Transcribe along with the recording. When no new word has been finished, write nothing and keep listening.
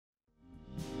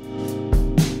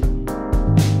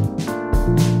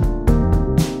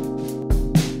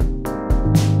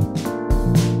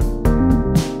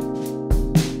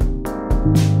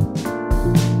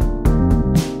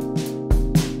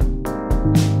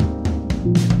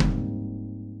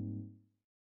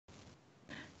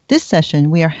this session,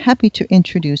 we are happy to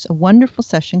introduce a wonderful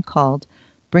session called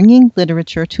Bringing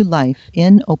Literature to Life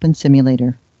in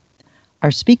OpenSimulator.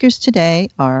 Our speakers today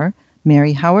are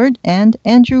Mary Howard and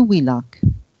Andrew Wheelock.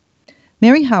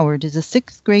 Mary Howard is a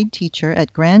 6th grade teacher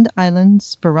at Grand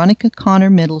Island's Veronica Connor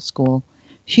Middle School.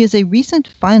 She is a recent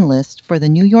finalist for the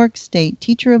New York State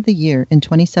Teacher of the Year in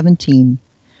 2017.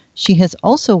 She has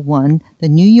also won the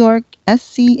New York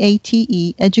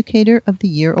OSCC17 Educator of the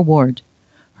Year Award.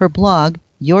 Her blog,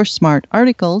 Your Smart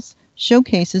Articles,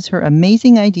 showcases her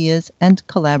amazing ideas and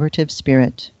collaborative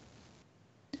spirit.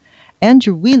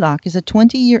 Andrew Wheelock is a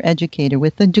 20-year educator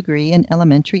with a degree in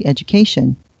elementary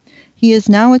education. He is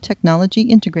now a technology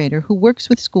integrator who works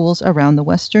with schools around the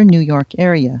Western New York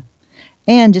area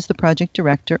and is the project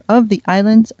director of the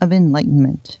Islands of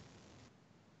Enlightenment.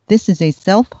 This is a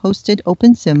self-hosted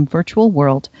OpenSim virtual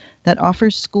world that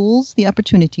offers schools the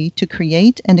opportunity to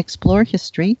create and explore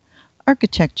history,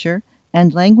 architecture,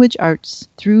 and language arts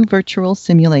through virtual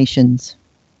simulations.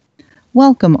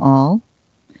 Welcome all.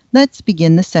 Let's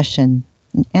begin the session.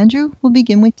 Andrew, we'll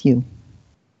begin with you.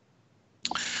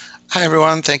 Hi,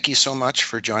 everyone. Thank you so much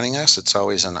for joining us. It's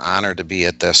always an honor to be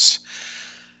at this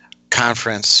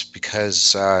conference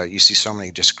because you see so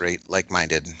many just great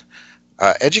like-minded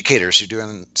educators who are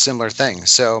doing similar things.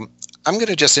 So I'm going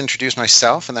to just introduce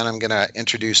myself, and then I'm going to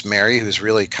introduce Mary, who's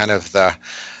really kind of the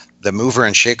mover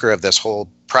and shaker of this whole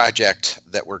project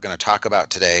that we're going to talk about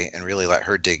today, and really let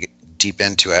her dig deep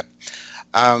into it.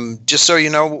 Just so you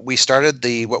know, we started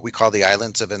what we call the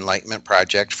Islands of Enlightenment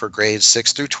project for grades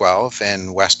 6 through 12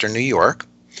 in Western New York.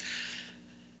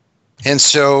 And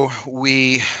so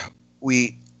we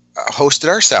hosted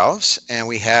ourselves, and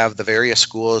we have the various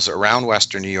schools around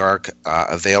Western New York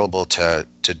available to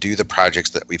do the projects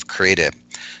that we've created.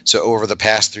 So over the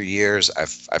past 3 years,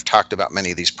 I've talked about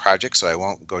many of these projects, so I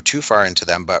won't go too far into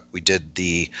them, but we did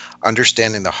the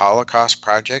Understanding the Holocaust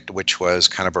Project, which was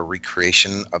kind of a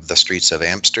recreation of the streets of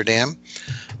Amsterdam,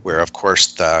 where, of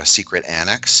course, the secret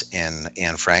annex in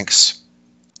Anne Frank's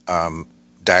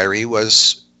diary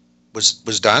was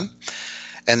done.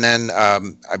 And then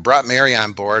I brought Mary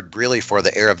on board really for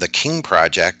the Heir of the King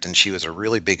project, and she was a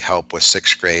really big help with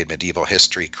 6th grade medieval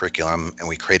history curriculum, and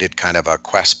we created kind of a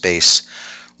quest-based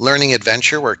learning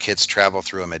adventure where kids travel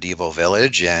through a medieval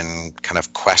village and kind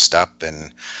of quest up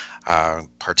and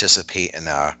participate in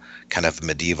a kind of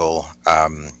medieval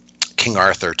King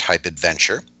Arthur type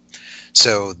adventure.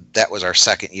 So that was our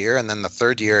 2nd year. And then the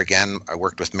 3rd year, again, I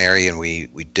worked with Mary, and we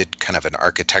did kind of an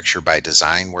architecture by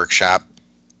design workshop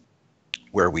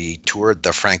where we toured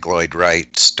the Frank Lloyd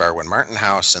Wright's Darwin Martin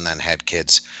House and then had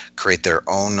kids create their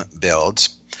own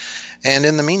builds. And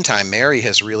in the meantime, Mary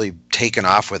has really taken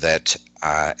off with it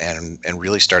and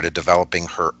really started developing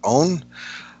her own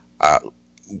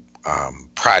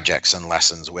projects and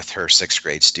lessons with her 6th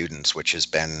grade students, which has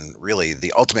been really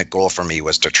the ultimate goal for me,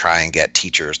 was to try and get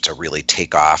teachers to really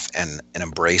take off and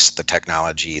embrace the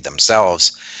technology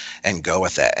themselves and go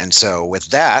with it. And so with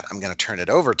that, I'm going to turn it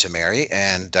over to Mary,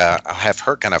 and I'll have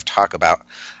her kind of talk about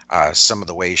some of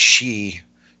the ways she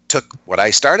took what I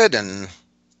started and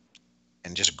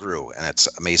just grew, and it's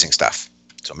amazing stuff.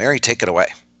 So Mary, take it away.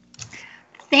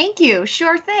 Thank you.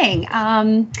 Sure thing.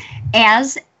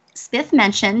 As Spiff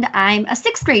mentioned, I'm a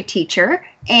 6th grade teacher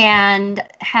and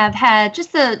have had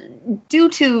due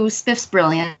to Spiff's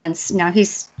brilliance,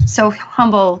 he's so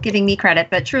humble giving me credit,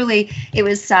 but truly it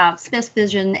was Spiff's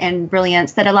vision and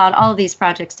brilliance that allowed all of these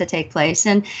projects to take place.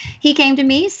 And he came to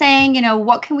me saying,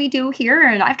 what can we do here?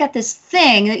 And I've got this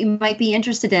thing that you might be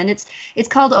interested in. It's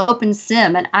called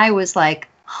OpenSim. And I was like,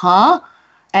 huh?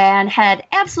 And had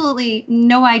absolutely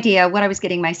no idea what I was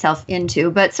getting myself into,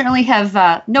 but certainly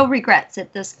have no regrets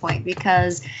at this point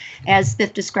because, as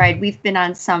Spiff described, we've been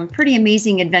on some pretty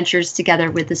amazing adventures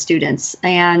together with the students.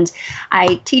 And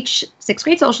I teach 6th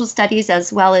grade social studies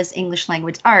as well as English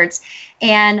language arts.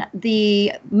 And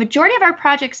the majority of our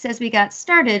projects as we got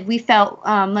started, we felt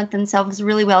lent themselves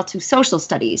really well to social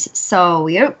studies. So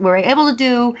we were able to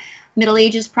do Middle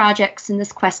Ages projects in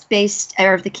this quest-based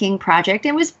Heir of the King project.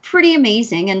 It was pretty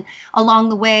amazing. And along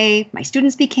the way, my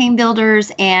students became builders,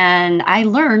 and I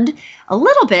learned a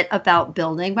little bit about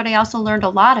building, but I also learned a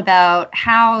lot about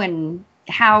how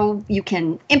you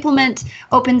can implement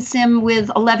OpenSim with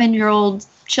 11-year-old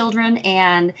children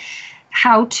and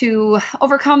how to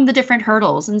overcome the different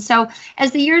hurdles. And so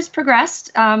as the years progressed,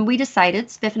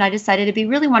 Spiff and I decided it'd be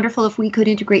really wonderful if we could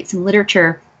integrate some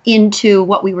literature into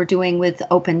what we were doing with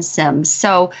OpenSim.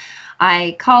 So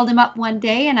I called him up one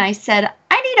day and I said,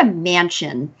 I need a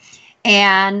mansion.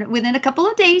 And within a couple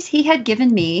of days, he had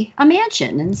given me a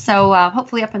mansion. And so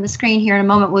hopefully up on the screen here in a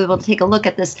moment, we'll be able to take a look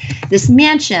at this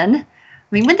mansion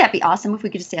mean, wouldn't that be awesome if we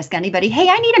could just ask anybody, hey,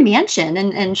 I need a mansion,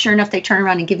 and sure enough, they turn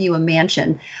around and give you a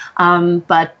mansion.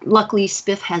 But luckily,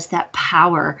 Spiff has that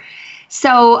power.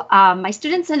 So my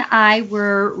students and I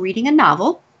were reading a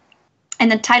novel,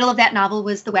 and the title of that novel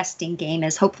was The Westing Game,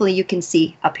 as hopefully you can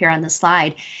see up here on the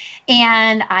slide.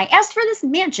 And I asked for this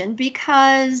mansion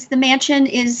because the mansion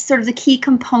is sort of the key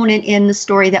component in the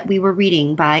story that we were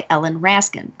reading by Ellen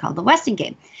Raskin called The Westing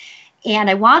Game. And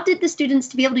I wanted the students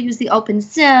to be able to use the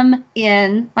OpenSim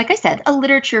in, like I said, a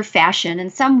literature fashion in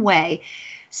some way.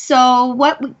 So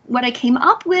what I came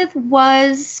up with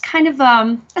was kind of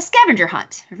a scavenger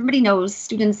hunt. Everybody knows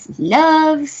students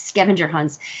love scavenger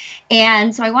hunts.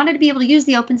 And so I wanted to be able to use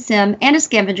the OpenSim and a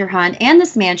scavenger hunt and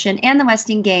this mansion and the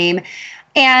Westing Game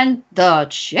and the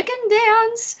chicken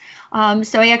dance.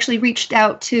 So I actually reached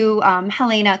out to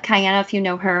Helena Kayana, if you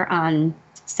know her on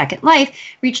Second Life,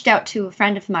 reached out to a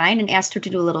friend of mine and asked her to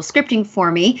do a little scripting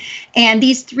for me. And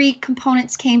these three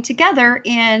components came together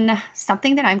in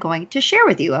something that I'm going to share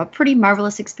with you, a pretty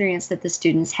marvelous experience that the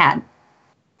students had.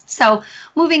 So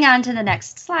moving on to the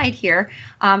next slide here,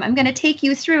 I'm going to take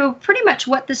you through pretty much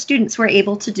what the students were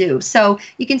able to do. So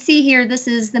you can see here, this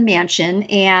is the mansion.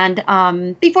 And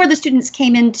before the students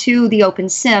came into the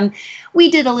OpenSim,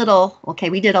 we did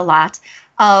a lot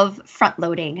of front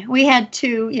loading. We had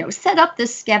to, set up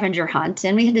this scavenger hunt,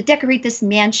 and we had to decorate this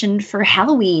mansion for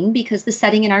Halloween because the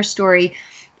setting in our story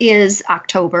is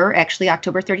October. Actually,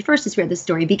 October 31st is where the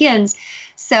story begins.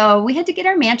 So we had to get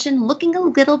our mansion looking a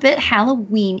little bit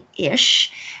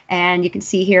Halloween-ish. And you can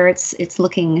see here it's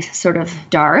looking sort of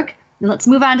dark. And let's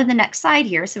move on to the next slide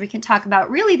here so we can talk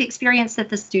about really the experience that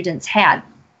the students had.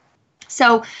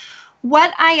 So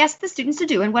what I asked the students to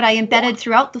do and what I embedded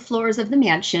throughout the floors of the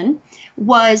mansion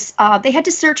was they had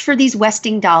to search for these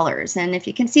Westing dollars. And if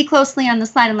you can see closely on the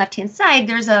slide on the left-hand side,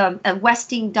 there's a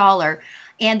Westing dollar.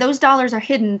 And those dollars are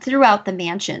hidden throughout the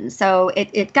mansion. So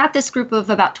it got this group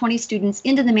of about 20 students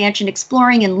into the mansion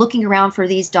exploring and looking around for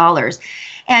these dollars.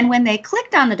 And when they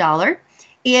clicked on the dollar,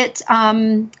 it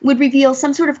would reveal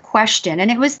some sort of question. And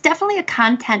it was definitely a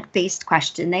content-based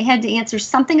question. They had to answer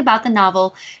something about the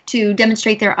novel to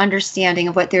demonstrate their understanding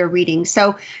of what they were reading.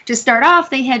 So to start off,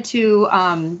 they had to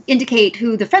indicate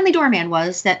who the friendly doorman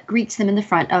was that greets them in the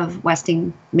front of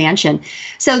Westing Mansion.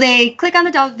 So they click on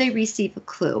the dollar, they receive a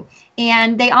clue.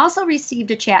 And they also received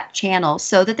a chat channel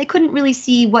so that they couldn't really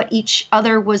see what each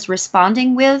other was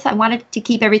responding with. I wanted to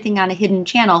keep everything on a hidden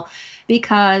channel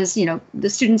because, the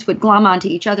students would glom onto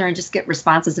each other and just get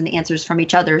responses and answers from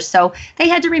each other. So they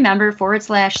had to remember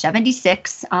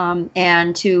 /76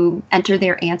 and to enter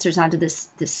their answers onto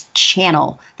this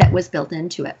channel that was built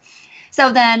into it.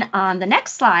 So then on the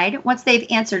next slide, once they've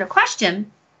answered a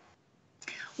question,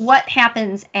 what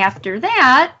happens after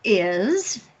that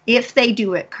is if they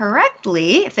do it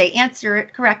correctly, if they answer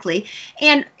it correctly,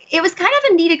 and it was kind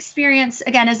of a neat experience,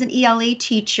 again, as an ELA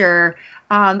teacher.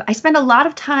 I spend a lot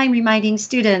of time reminding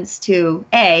students to,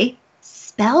 A,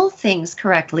 spell things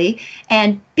correctly,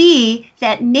 and B,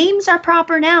 that names are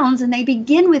proper nouns and they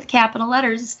begin with capital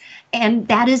letters, and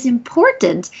that is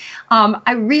important.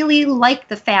 I really like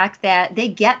the fact that they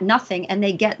get nothing and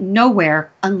they get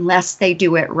nowhere unless they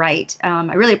do it right.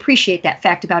 I really appreciate that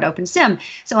fact about OpenSim.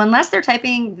 So unless they're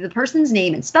typing the person's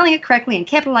name and spelling it correctly and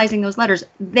capitalizing those letters,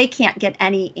 they can't get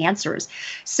any answers.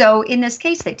 So in this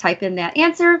case, they type in that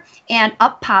answer and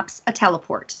up pops a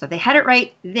teleport. So if they had it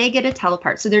right, they get a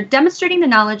teleport. So they're demonstrating the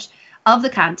knowledge of the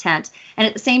content, and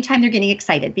at the same time they're getting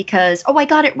excited because, oh, I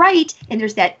got it right, and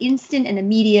there's that instant and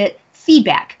immediate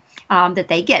feedback that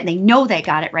they get, and they know they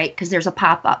got it right because there's a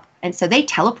pop-up, and so they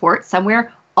teleport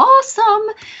somewhere awesome.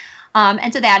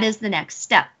 And so that is the next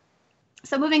step.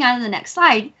 So moving on to the next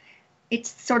slide, it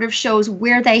sort of shows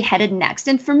where they headed next,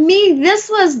 and for me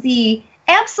this was the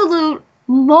absolute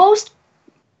most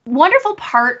wonderful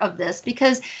part of this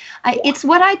because it's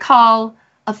what I call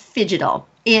a fidgetal.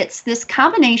 It's this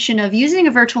combination of using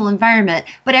a virtual environment,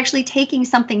 but actually taking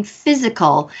something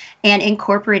physical and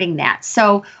incorporating that.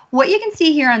 So what you can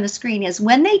see here on the screen is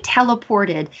when they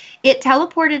teleported, it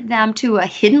teleported them to a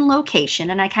hidden location.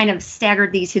 And I kind of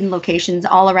staggered these hidden locations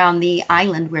all around the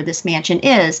island where this mansion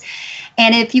is.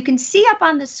 And if you can see up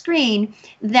on the screen,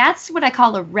 that's what I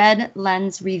call a red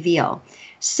lens reveal.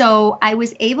 So I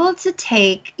was able to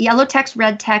take yellow text,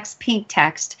 red text, pink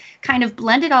text, kind of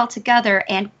blend it all together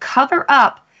and cover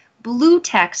up blue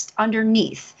text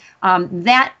underneath.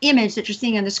 That image that you're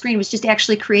seeing on the screen was just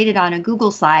actually created on a Google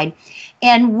slide.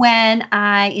 And when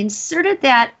I inserted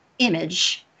that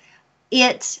image,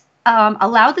 it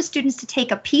allowed the students to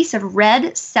take a piece of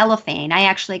red cellophane. I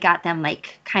actually got them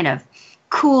like kind of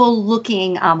cool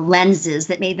looking lenses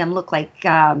that made them look like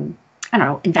I don't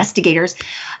know, investigators,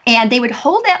 and they would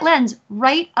hold that lens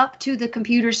right up to the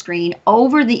computer screen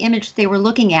over the image they were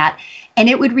looking at, and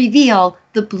it would reveal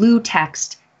the blue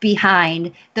text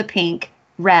behind the pink,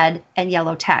 red, and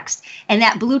yellow text. And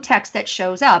that blue text that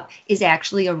shows up is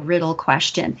actually a riddle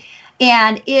question.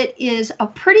 And it is a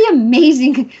pretty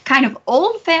amazing kind of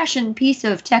old-fashioned piece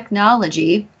of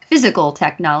technology, physical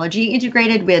technology,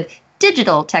 integrated with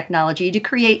digital technology to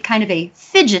create kind of a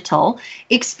phygital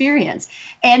experience.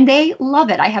 And they love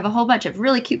it. I have a whole bunch of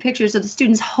really cute pictures of the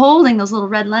students holding those little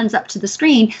red lens up to the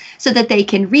screen so that they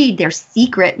can read their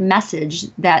secret message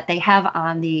that they have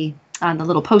on the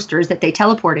little posters that they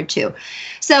teleported to.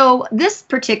 So this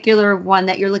particular one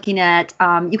that you're looking at,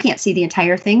 you can't see the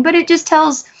entire thing, but it just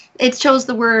shows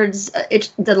the words,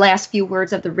 the last few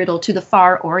words of the riddle to the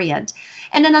far orient.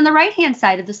 And then on the right-hand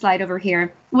side of the slide over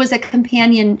here was a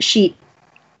companion sheet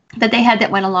that they had that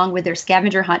went along with their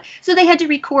scavenger hunt. So they had to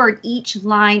record each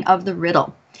line of the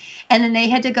riddle. And then they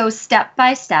had to go step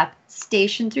by step,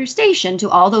 station through station, to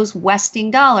all those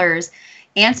westing dollars,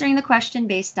 answering the question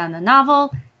based on the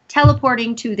novel,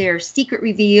 teleporting to their secret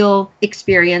reveal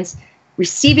experience,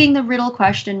 receiving the riddle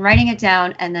question, writing it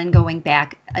down, and then going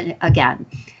back again.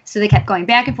 So they kept going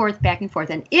back and forth,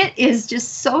 and it is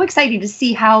just so exciting to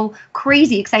see how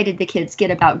crazy excited the kids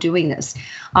get about doing this.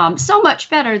 So much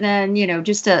better than,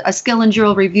 just a skill and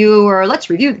drill review, or let's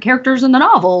review the characters in the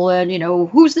novel, and,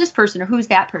 who's this person or who's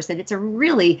that person. It's a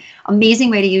really amazing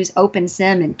way to use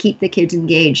OpenSim and keep the kids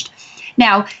engaged.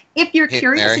 Now, if you're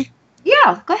curious... Mary?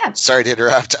 Yeah, go ahead. Sorry to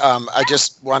interrupt. I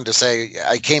just wanted to say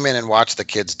I came in and watched the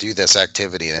kids do this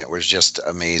activity, and it was just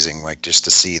amazing, like just to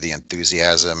see the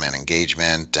enthusiasm and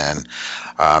engagement and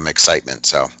excitement.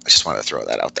 So I just wanted to throw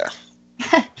that out there.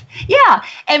 Yeah,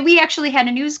 and we actually had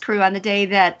a news crew on the day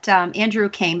that Andrew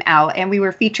came out, and we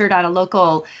were featured on a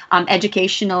local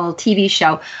educational TV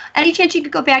show. Any chance you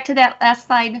could go back to that last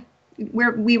slide?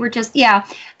 Where we were just, yeah.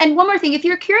 And one more thing, if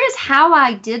you're curious how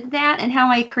I did that and how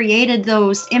I created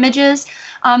those images,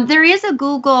 there is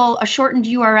a shortened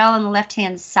URL on the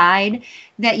left-hand side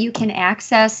that you can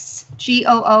access,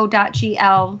 goo.gl/.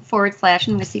 I'm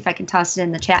going to see if I can toss it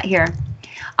in the chat here,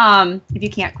 if you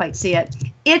can't quite see it.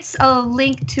 It's a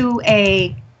link to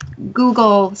a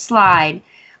Google slide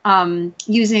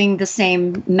using the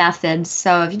same methods.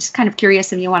 So if you're just kind of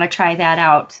curious and you want to try that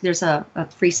out, there's a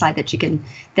free slide that you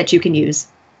can use.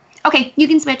 Okay, you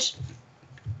can switch.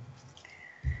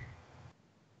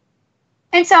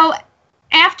 And so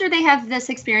after they have this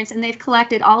experience and they've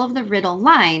collected all of the riddle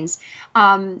lines,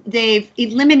 they've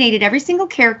eliminated every single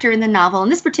character in the novel.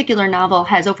 And this particular novel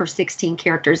has over 16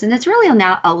 characters, and it's really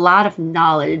a lot of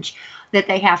knowledge that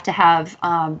they have to have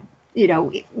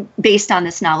based on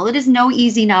this novel. It is no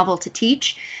easy novel to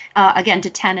teach, again, to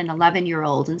 10 and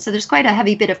 11-year-olds. And so there's quite a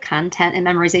heavy bit of content and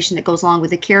memorization that goes along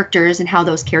with the characters and how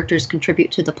those characters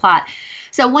contribute to the plot.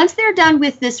 So once they're done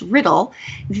with this riddle,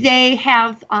 they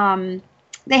have to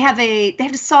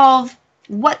solve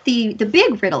what the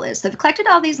big riddle is. So they've collected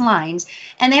all these lines,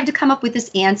 and they have to come up with this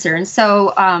answer. And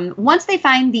so once they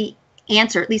find the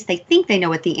answer, at least they think they know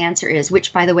what the answer is,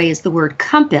 which, by the way, is the word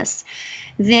compass,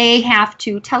 they have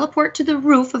to teleport to the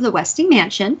roof of the Westing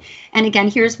Mansion. And again,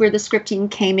 here's where the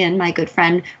scripting came in. My good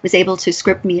friend was able to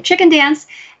script me a chicken dance,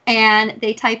 and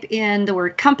they type in the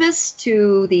word compass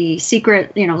to the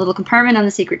secret, little compartment on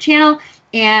the secret channel.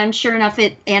 And sure enough,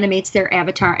 it animates their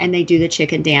avatar, and they do the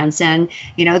chicken dance. And,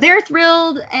 they're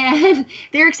thrilled and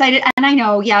they're excited. And I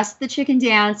know, yes, the chicken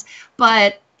dance,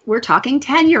 but we're talking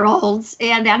 10-year-olds,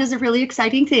 and that is a really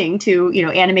exciting thing to,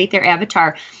 animate their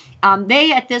avatar.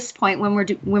 They, at this point, when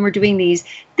we're doing these,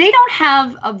 they don't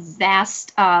have a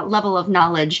vast level of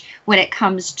knowledge when it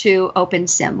comes to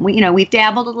OpenSim. We've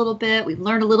dabbled a little bit. We've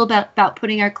learned a little bit about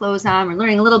putting our clothes on. We're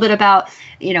learning a little bit about,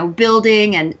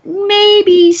 building and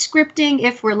maybe scripting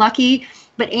if we're lucky.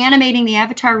 But animating the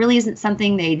avatar really isn't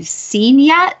something they've seen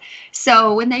yet.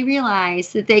 So when they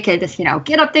realize that they could,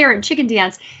 get up there and chicken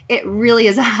dance, it really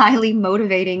is a highly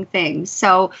motivating thing.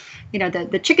 So,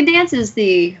 the chicken dance is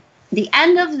the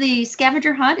end of the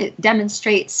scavenger hunt. It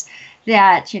demonstrates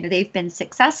that, they've been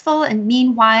successful. And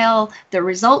meanwhile, the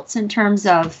results in terms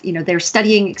of, their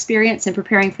studying experience and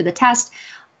preparing for the test,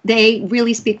 they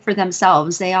really speak for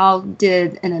themselves. They all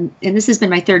did, and this has been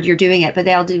my third year doing it, but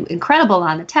they all do incredible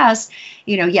on the test,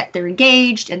 yet they're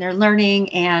engaged and they're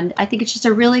learning. And I think it's just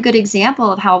a really good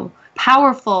example of how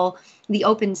powerful the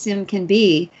OpenSim can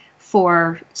be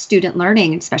for student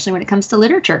learning, especially when it comes to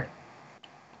literature.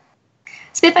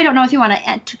 Spiff, I don't know if you want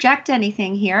to interject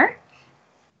anything here.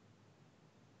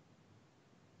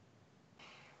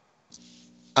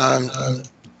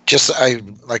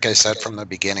 Like I said from the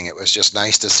beginning, it was just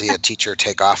nice to see a teacher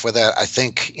take off with it. I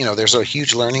think, there's a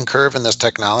huge learning curve in this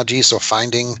technology. So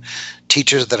finding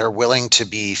teachers that are willing to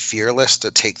be fearless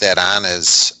to take that on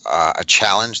is a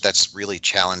challenge. That's really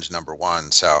challenge number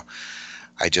one. So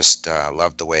I just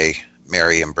loved the way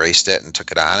Mary embraced it and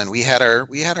took it on. And we had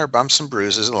our bumps and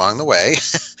bruises along the way,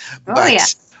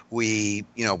 but we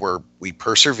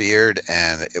persevered,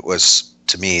 and it was,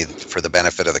 to me, for the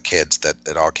benefit of the kids, that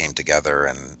it all came together,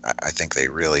 and I think they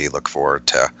really look forward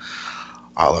to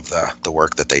all of the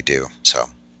work that they do. So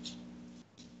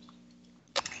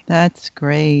that's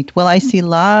great. Well, I see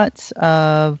lots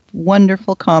of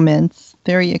wonderful comments.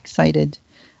 Very excited,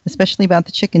 especially about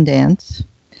the chicken dance.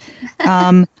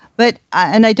 But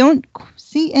I don't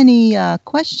see any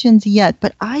questions yet,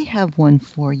 but I have one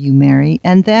for you, Mary,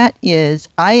 and that is,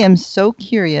 I am so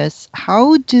curious,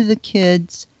 how do the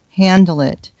kids handle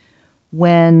it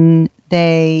when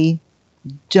they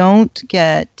don't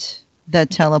get the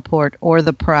teleport or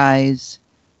the prize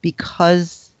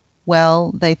because,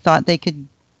 well, they thought they could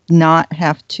not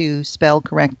have to spell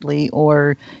correctly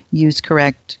or use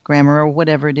correct grammar or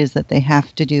whatever it is that they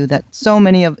have to do, that so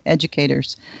many of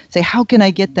educators say, how can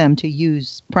I get them to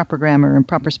use proper grammar and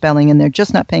proper spelling, and they're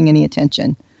just not paying any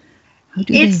attention? How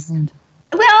do they handle?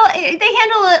 Well, they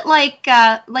handle it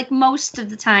like most of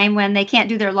the time when they can't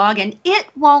do their login. It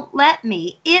won't let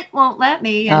me.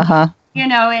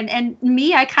 And, and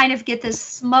me, I kind of get this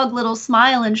smug little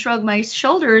smile and shrug my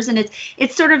shoulders, and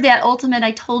it's sort of that ultimate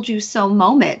 "I told you so"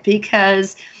 moment,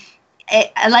 because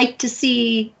I like to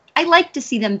see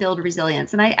them build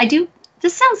resilience, and I do.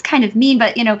 This sounds kind of mean,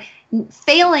 but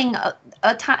failing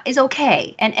a time is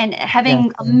okay, and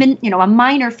having a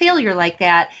minor failure like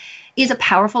that is a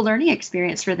powerful learning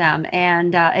experience for them,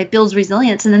 and it builds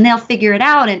resilience, and then they'll figure it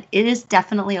out, and it is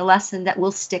definitely a lesson that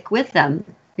will stick with them.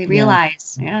 They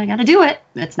realize, I got to do it.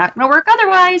 It's not going to work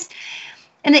otherwise.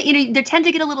 And they tend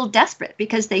to get a little desperate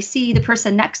because they see the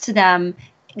person next to them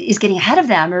is getting ahead of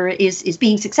them or is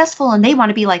being successful, and they want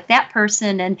to be like that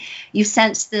person. And you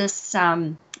sense this,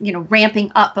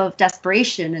 ramping up of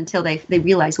desperation until they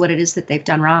realize what it is that they've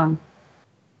done wrong.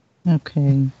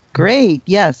 Okay, great.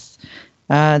 Yes.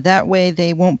 That way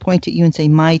they won't point at you and say,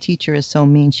 my teacher is so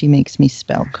mean, she makes me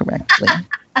spell correctly.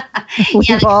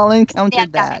 We've all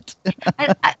encountered that.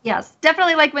 Yes,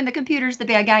 definitely, like when the computer's the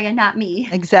bad guy and not me.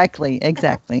 Exactly.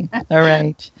 All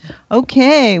right.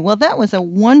 Okay, well, that was a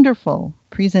wonderful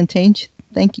presentation.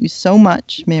 Thank you so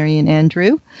much, Mary and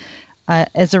Andrew.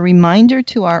 As a reminder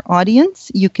to our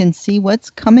audience, you can see what's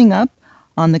coming up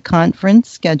on the conference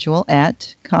schedule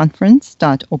at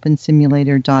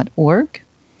conference.opensimulator.org.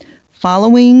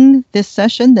 Following this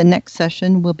session, the next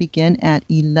session will begin at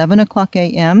 11 o'clock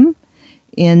a.m.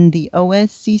 in the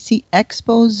OSCC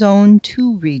Expo Zone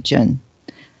 2 region.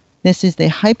 This is the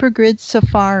Hypergrid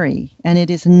Safari, and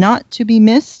it is not to be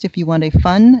missed if you want a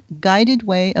fun, guided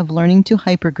way of learning to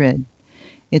hypergrid.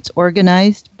 It's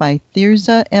organized by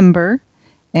Thirza Ember,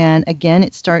 and again,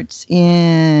 it starts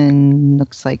in,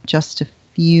 looks like just a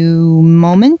few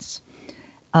moments.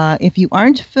 If you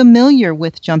aren't familiar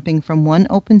with jumping from one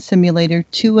open simulator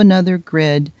to another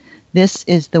grid, this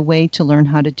is the way to learn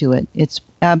how to do it. It's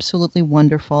absolutely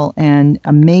wonderful and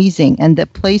amazing, and the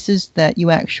places that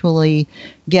you actually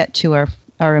get to are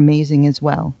amazing as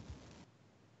well.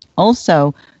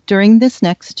 Also, during this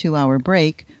next 2-hour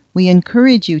break, we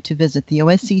encourage you to visit the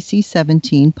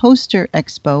OSCC17 Poster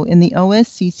Expo in the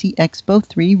OSCC Expo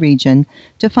 3 region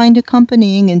to find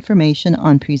accompanying information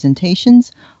on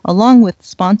presentations, along with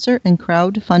sponsor and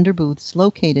crowdfunder booths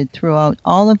located throughout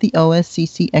all of the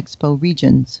OSCC Expo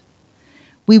regions.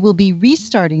 We will be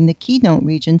restarting the keynote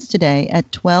regions today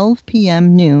at 12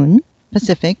 p.m. noon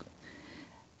Pacific,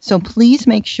 so please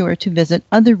make sure to visit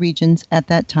other regions at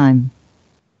that time.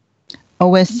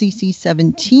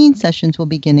 OSCC17 sessions will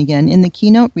begin again in the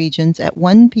keynote regions at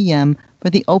 1 p.m.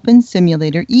 for the Open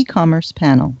Simulator e-commerce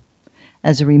panel.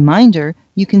 As a reminder,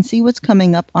 you can see what's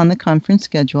coming up on the conference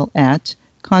schedule at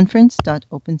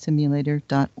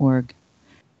conference.opensimulator.org.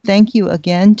 Thank you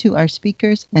again to our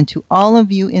speakers and to all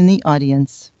of you in the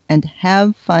audience, and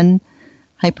have fun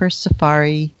Hyper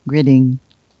Safari gridding.